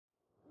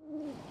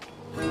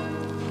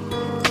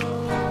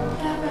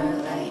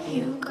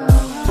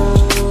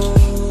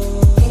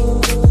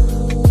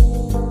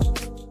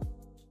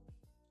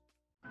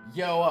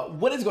Yo,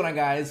 what is going on,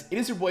 guys? It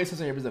is your boy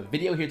Seso here with a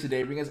video here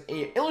today, bringing us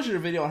a Illustrator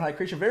video on how to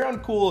create a very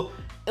uncool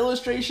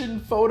illustration,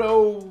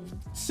 photo,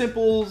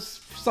 simples,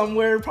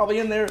 somewhere probably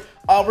in there.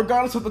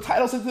 Regardless of what the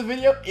title says, the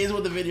video is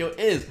what the video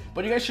is.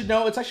 But you guys should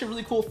know it's actually a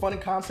really cool, fun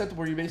concept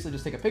where you basically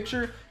just take a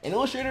picture in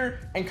Illustrator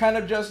and kind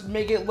of just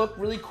make it look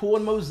really cool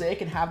and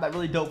mosaic and have that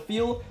really dope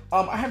feel.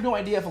 I have no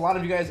idea if a lot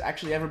of you guys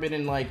actually ever been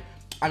in like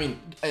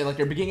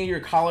your beginning of your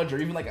college, or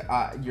even like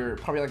your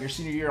probably like your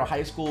senior year of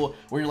high school,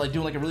 where you're like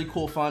doing like a really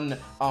cool fun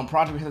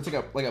project. You have to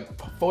take a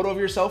photo of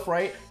yourself,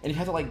 right? And you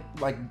have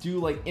to do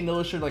like in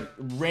Illustrator like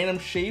random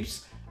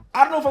shapes.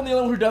 I don't know if I'm the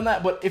only one who done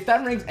that, but if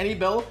that rings any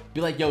bell,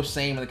 be like, yo,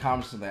 same in the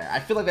comments there. I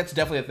feel like that's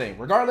definitely a thing.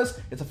 Regardless,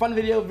 it's a fun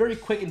video, very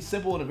quick and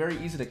simple, and very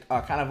easy to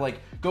kind of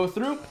like go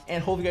through,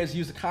 and hope you guys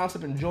use the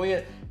concept and enjoy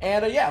it.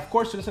 And yeah, of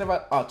course,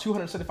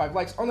 275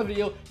 likes on the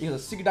video. You can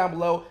stick it down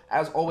below,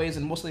 as always,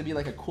 and mostly be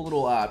like a cool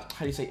little, how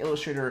do you say,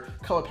 Illustrator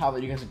color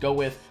palette that you guys would go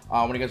with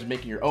when you guys are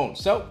making your own.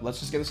 So let's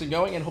just get this thing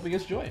going, and hope you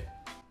guys enjoy it.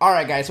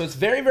 Alright guys, so it's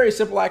very, very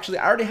simple actually.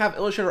 I already have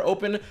Illustrator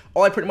open.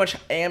 All I pretty much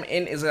am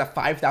in is a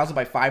 5,000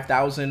 by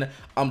 5,000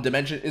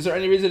 dimension. Is there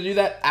any reason to do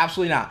that?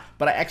 Absolutely not.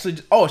 But I actually,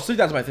 it's 3,000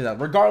 by 3,000.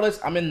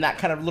 Regardless, I'm in that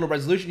kind of little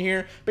resolution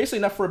here. Basically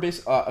enough for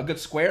a good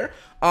square.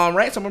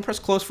 Right, so I'm gonna press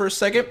close for a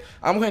second.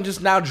 I'm gonna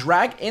just now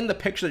drag in the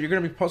picture that you're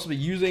gonna be possibly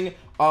using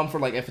for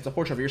like if it's a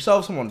portrait of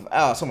yourself, someone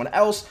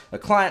else, a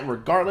client,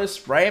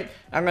 regardless, right?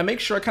 I'm gonna make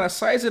sure I kind of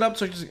size it up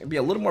so it's just be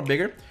a little more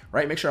bigger,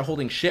 right? Make sure I'm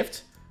holding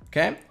shift,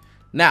 okay?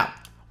 Now,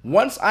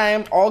 once I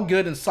am all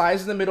good and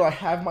sized in the middle, I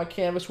have my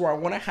canvas where I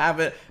want to have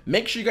it.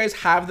 Make sure you guys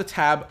have the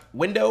tab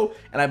window,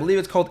 and I believe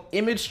it's called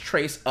image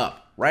trace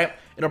up, right?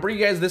 It'll bring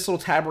you guys this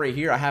little tab right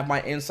here. I have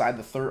my inside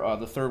the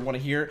third one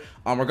here.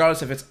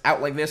 Regardless if it's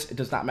out like this, it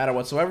does not matter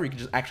whatsoever. You can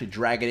just actually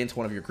drag it into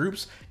one of your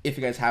groups if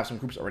you guys have some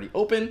groups already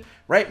open,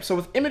 right? So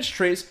with image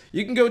trace,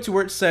 you can go to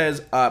where it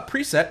says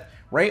preset,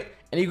 right?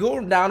 And you go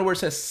down to where it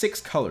says 6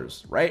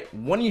 colors, right?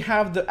 When you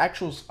have the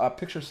actual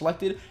picture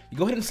selected, you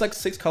go ahead and select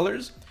 6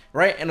 colors.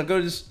 Right, and it'll go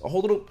to this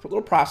whole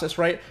little process,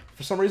 right?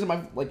 For some reason,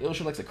 my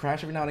Illustrator likes to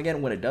crash every now and again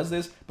when it does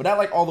this, but not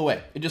like all the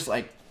way. It just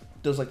like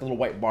does like the little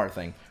white bar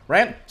thing,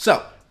 right?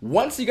 So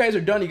once you guys are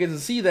done, you guys can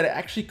see that it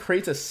actually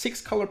creates a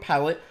 6-color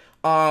palette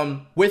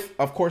with,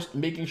 of course,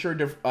 making sure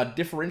it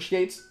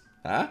differentiates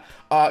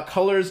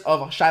colors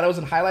of shadows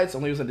and highlights. The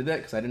only reason I did that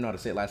because I didn't know how to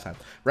say it last time,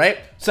 right?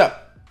 So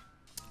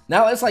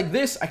now it's like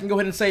this. I can go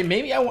ahead and say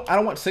maybe I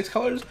don't want 6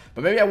 colors,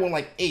 but maybe I want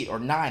like 8 or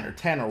 9 or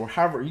 10 or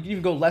however. You can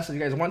even go less if you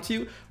guys want to.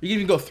 You can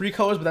even go 3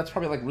 colors, but that's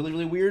probably like really,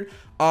 really weird.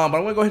 But I'm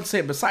gonna go ahead and say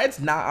besides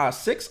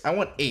 6, I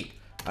want 8.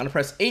 I'm gonna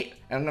press 8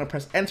 and I'm gonna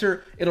press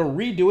enter. It'll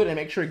redo it and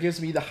make sure it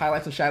gives me the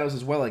highlights and shadows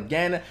as well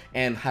again,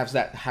 and have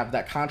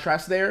that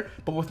contrast there,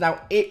 but with now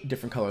 8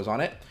 different colors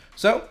on it.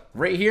 So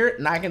right here,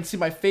 now I can see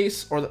my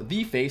face, or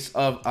the face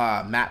of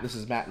Matt. This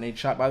is Matt Nate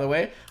shot, by the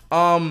way.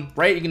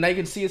 Right, now you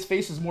can see his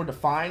face is more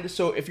defined.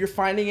 So if you're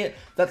finding it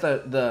that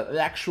the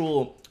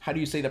actual, how do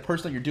you say, the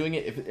person that you're doing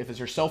it, if it's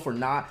yourself or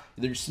not,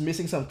 they're just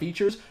missing some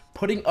features,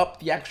 putting up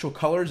the actual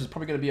colors is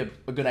probably going to be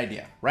a good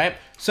idea, right?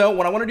 So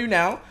what I want to do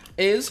now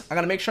is I'm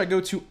going to make sure I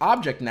go to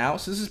object now.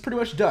 So this is pretty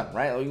much done,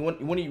 right?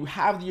 When you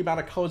have the amount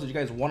of colors that you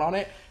guys want on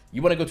it,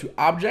 you want to go to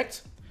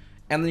object,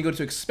 and then you go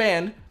to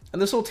expand,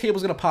 and this little table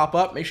is going to pop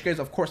up. Make sure you guys,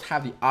 of course,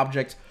 have the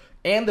object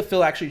and the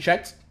fill actually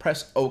checked.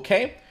 Press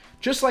OK.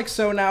 Just like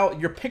so, now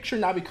your picture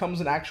now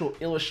becomes an actual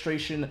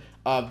illustration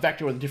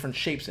vector with different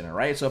shapes in it,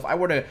 right? So if I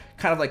were to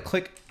kind of like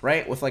click,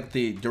 right, with like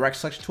the direct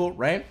selection tool,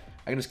 right,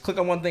 I can just click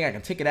on one thing, I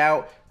can take it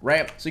out,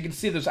 right? So you can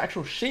see there's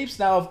actual shapes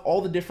now of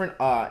all the different,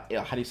 how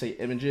do you say,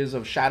 images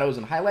of shadows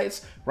and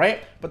highlights,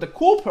 right? But the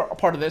cool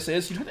part of this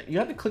is you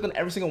have to click on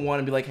every single one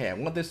and be like, hey, I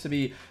want this to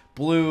be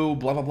blue,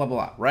 blah, blah, blah,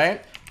 blah,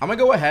 right? I'm gonna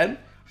go ahead,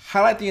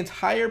 highlight the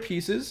entire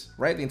pieces,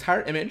 right, the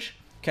entire image,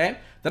 okay?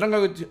 Then I'm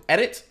going to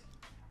edit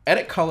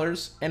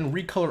colors, and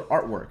recolor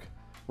artwork.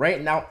 Right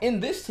now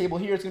in this table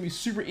here, it's gonna be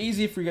super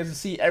easy for you guys to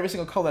see every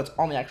single color that's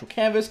on the actual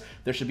canvas.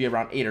 There should be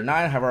around 8 or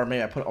 9, however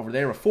maybe I put it over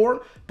there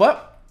before.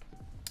 But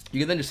you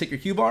can then just take your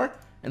Q bar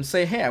and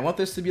say, hey, I want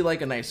this to be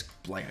like a nice,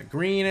 like a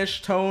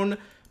greenish tone,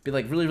 be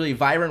like really, really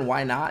vibrant.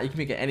 Why not? You can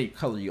make it any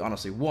color you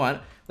honestly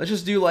want. Let's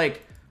just do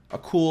like a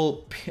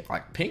cool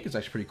pink is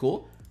actually pretty cool.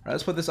 All right,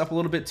 let's put this up a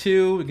little bit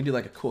too. We can do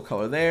like a cool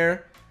color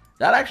there.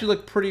 That actually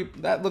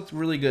looked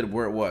really good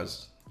where it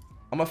was.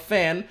 I'm a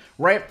fan,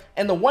 right?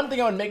 And the one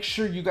thing I would make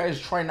sure you guys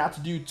try not to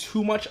do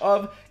too much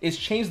of is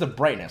change the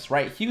brightness,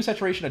 right? Hue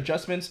saturation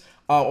adjustments,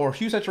 or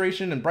hue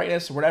saturation and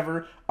brightness or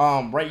whatever,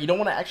 right? You don't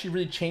want to actually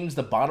really change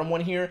the bottom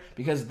one here,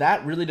 because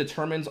that really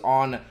determines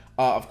on,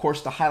 of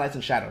course, the highlights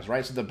and shadows,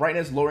 right? So the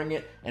brightness, lowering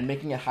it and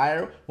making it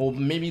higher will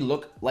maybe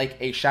look like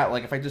a shadow.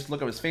 Like if I just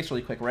look at his face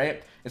really quick,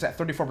 right? It's at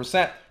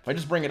 34%. If I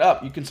just bring it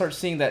up, you can start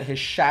seeing that his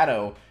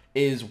shadow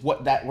is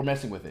what that we're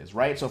messing with is,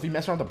 right? So if you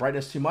mess around with the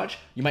brightness too much,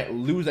 you might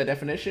lose that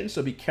definition,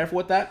 so be careful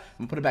with that.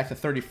 I'm gonna put it back to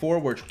 34,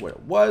 where it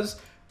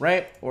was,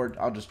 right? Or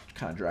I'll just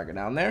kind of drag it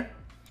down there,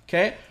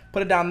 okay?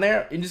 Put it down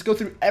there, and just go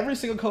through every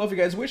single color if you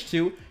guys wish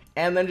to,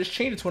 and then just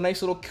change it to a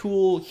nice little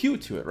cool hue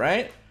to it,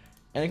 right?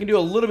 And you can do a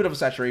little bit of a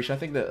saturation. I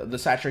think the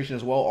saturation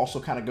as well also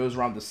kind of goes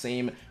around the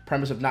same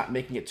premise of not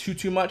making it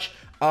too much.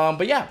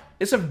 But yeah,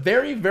 it's a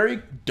very,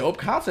 very dope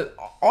concept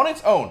on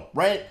its own,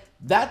 right?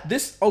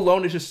 This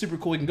alone is just super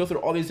cool. You can go through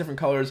all these different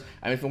colors.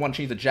 I mean, if I want to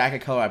change the jacket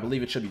color, I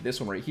believe it should be this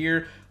one right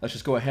here. Let's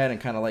just go ahead and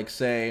kind of like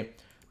say,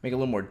 make it a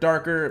little more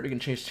darker. We can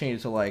change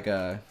it to like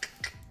a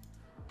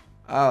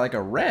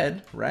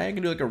red, right? You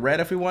can do like a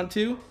red if we want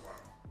to.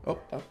 Oh,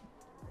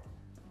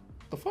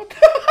 the fuck?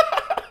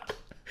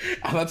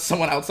 Oh, that's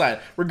someone outside.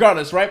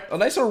 Regardless, right? A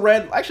nicer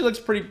red actually looks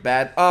pretty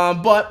bad.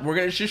 But we're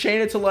gonna just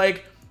change it to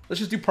like, let's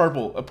just do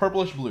purple, a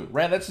purplish blue,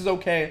 right? This is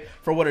okay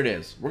for what it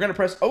is. We're gonna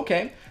press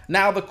OK.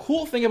 Now, the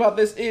cool thing about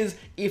this is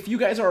if you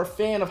guys are a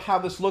fan of how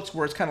this looks,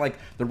 where it's kind of like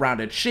the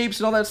rounded shapes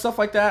and all that stuff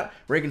like that,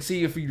 where you can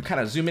see if you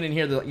kind of zoom in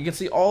here, you can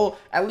see all,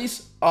 at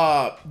least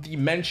the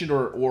mentioned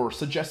or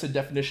suggested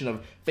definition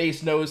of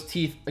face, nose,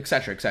 teeth,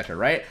 etc.,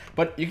 right?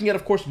 But you can get,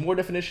 of course, more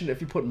definition if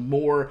you put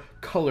more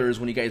colors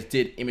when you guys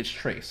did image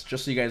trace,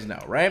 just so you guys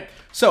know, right?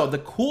 So the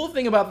cool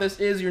thing about this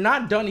is you're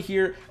not done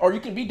here, or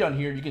you can be done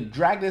here. You can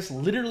drag this,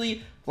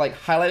 literally like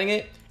highlighting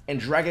it and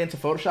drag it into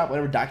Photoshop,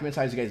 whatever document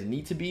size you guys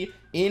need to be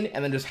in,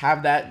 and then just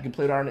have that. You can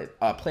play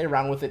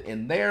around with it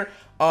in there.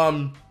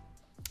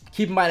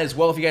 Keep in mind as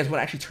well, if you guys want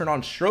to actually turn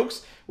on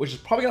strokes, which is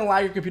probably going to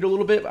lag your computer a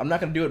little bit, I'm not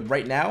going to do it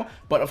right now.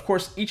 But of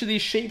course, each of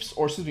these shapes,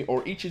 or excuse me,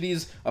 or each of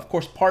these, of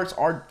course, parts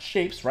are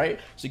shapes, right?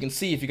 So you can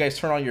see if you guys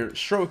turn on your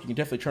stroke, you can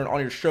definitely turn on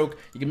your stroke.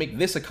 You can make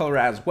this a color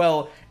as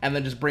well, and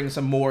then just bring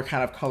some more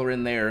kind of color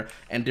in there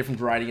and different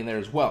variety in there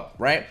as well,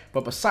 right?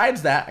 But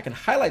besides that, I can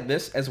highlight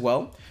this as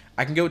well.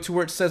 I can go to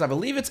where it says, I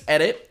believe it's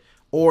edit,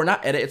 or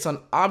not edit, it's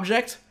on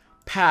object,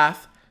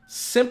 path,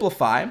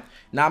 simplify.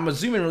 Now I'm gonna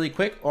zoom in really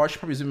quick, or I should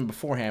probably zoom in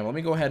beforehand. Let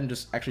me go ahead and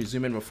just actually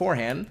zoom in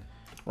beforehand,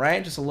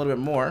 right? Just a little bit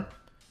more.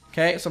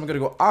 Okay, so I'm gonna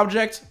go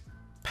object,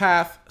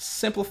 path,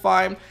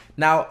 simplify.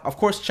 Now, of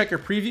course, check your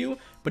preview,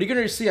 but you're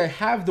gonna see I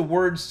have the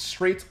words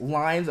straight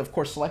lines, of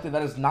course, selected.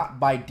 That is not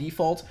by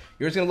default.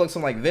 Yours is gonna look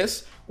something like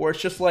this, where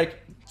it's just like,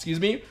 excuse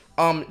me,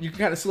 you can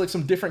kind of see like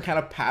some different kind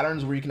of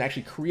patterns where you can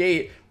actually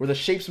create where the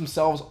shapes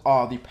themselves,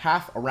 the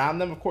path around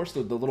them, of course,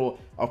 the little,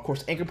 of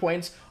course, anchor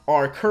points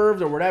are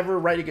curved or whatever,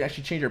 right? You can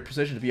actually change your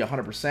precision to be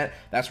 100%.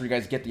 That's where you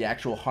guys get the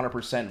actual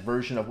 100%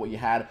 version of what you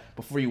had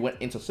before you went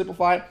into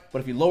Simplify.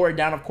 But if you lower it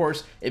down, of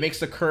course, it makes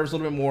the curves a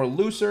little bit more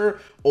looser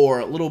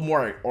or a little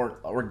more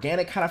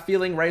organic kind of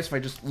feeling, right? So if I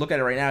just look at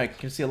it right now, you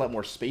can see a lot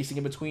more spacing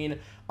in between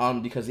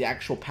because the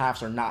actual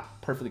paths are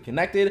not perfectly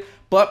connected.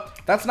 But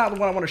that's not the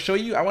one I want to show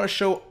you. I want to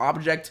show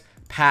object,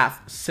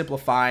 path,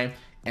 simplify,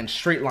 and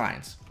straight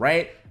lines,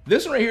 right?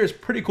 This one right here is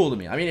pretty cool to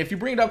me. I mean, if you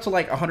bring it up to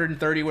like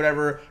 130,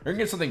 whatever, you're gonna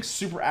get something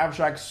super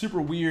abstract,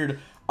 super weird.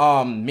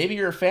 Maybe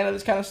you're a fan of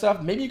this kind of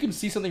stuff. Maybe you can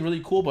see something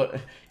really cool,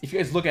 but if you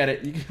guys look at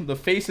it, the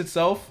face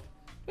itself,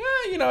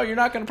 you know, you're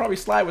not gonna probably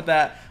slide with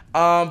that.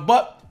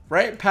 But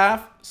right,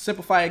 path,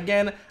 simplify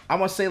again. I'm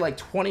gonna say like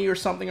 20 or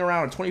something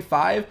around, or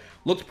 25.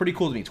 Looks pretty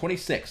cool to me.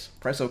 26.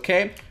 Press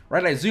OK.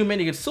 Right, I zoom in,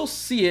 you can still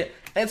see it.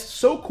 And it's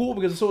so cool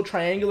because it's so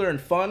triangular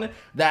and fun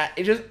that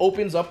it just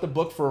opens up the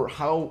book for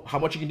how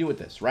much you can do with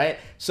this, right?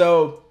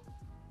 So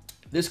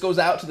this goes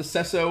out to the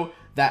Seso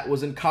that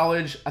was in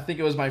college. I think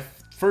it was my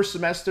first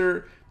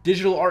semester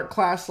digital art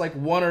class, like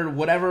 1 or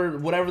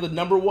whatever the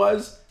number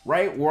was,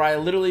 right? Where I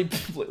literally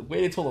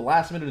waited till the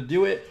last minute to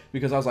do it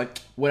because I was like,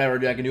 whatever,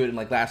 dude, I can do it in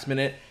like last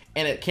minute.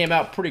 And it came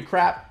out pretty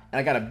crap, and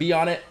I got a B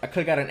on it. I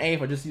could have got an A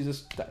if I just used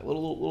this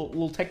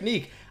little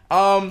technique.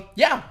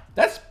 Yeah,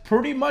 that's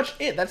pretty much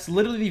it. That's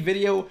literally the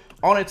video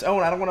on its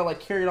own. I don't want to like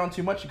carry it on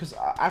too much because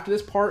after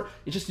this part,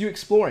 it's just you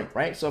exploring,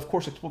 right? So of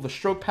course, explore the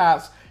stroke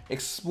paths,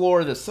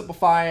 explore the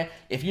simplify.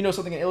 If you know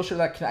something in Illustrator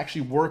that can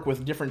actually work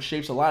with different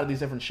shapes, a lot of these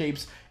different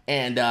shapes,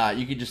 and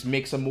you can just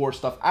make some more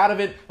stuff out of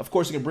it. Of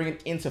course, you can bring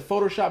it into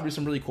Photoshop, do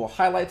some really cool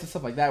highlights and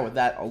stuff like that with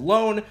that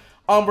alone.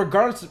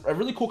 Regardless, a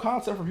really cool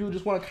concept for people who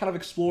just want to kind of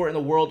explore in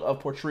the world of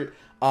portrait,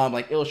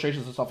 like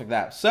illustrations and stuff like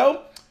that.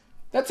 So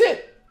that's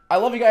it. I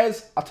love you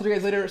guys. I'll talk to you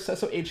guys later.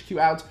 Seso HQ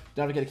out.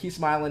 Don't forget to keep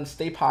smiling,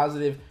 stay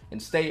positive, and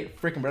stay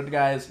freaking better,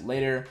 guys.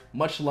 Later.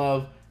 Much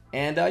love.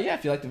 And yeah,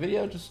 if you like the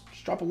video, just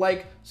drop a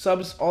like,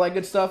 subs, all that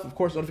good stuff. Of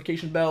course,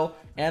 notification bell.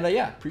 And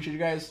yeah, appreciate you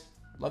guys.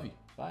 Love you.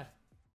 Bye.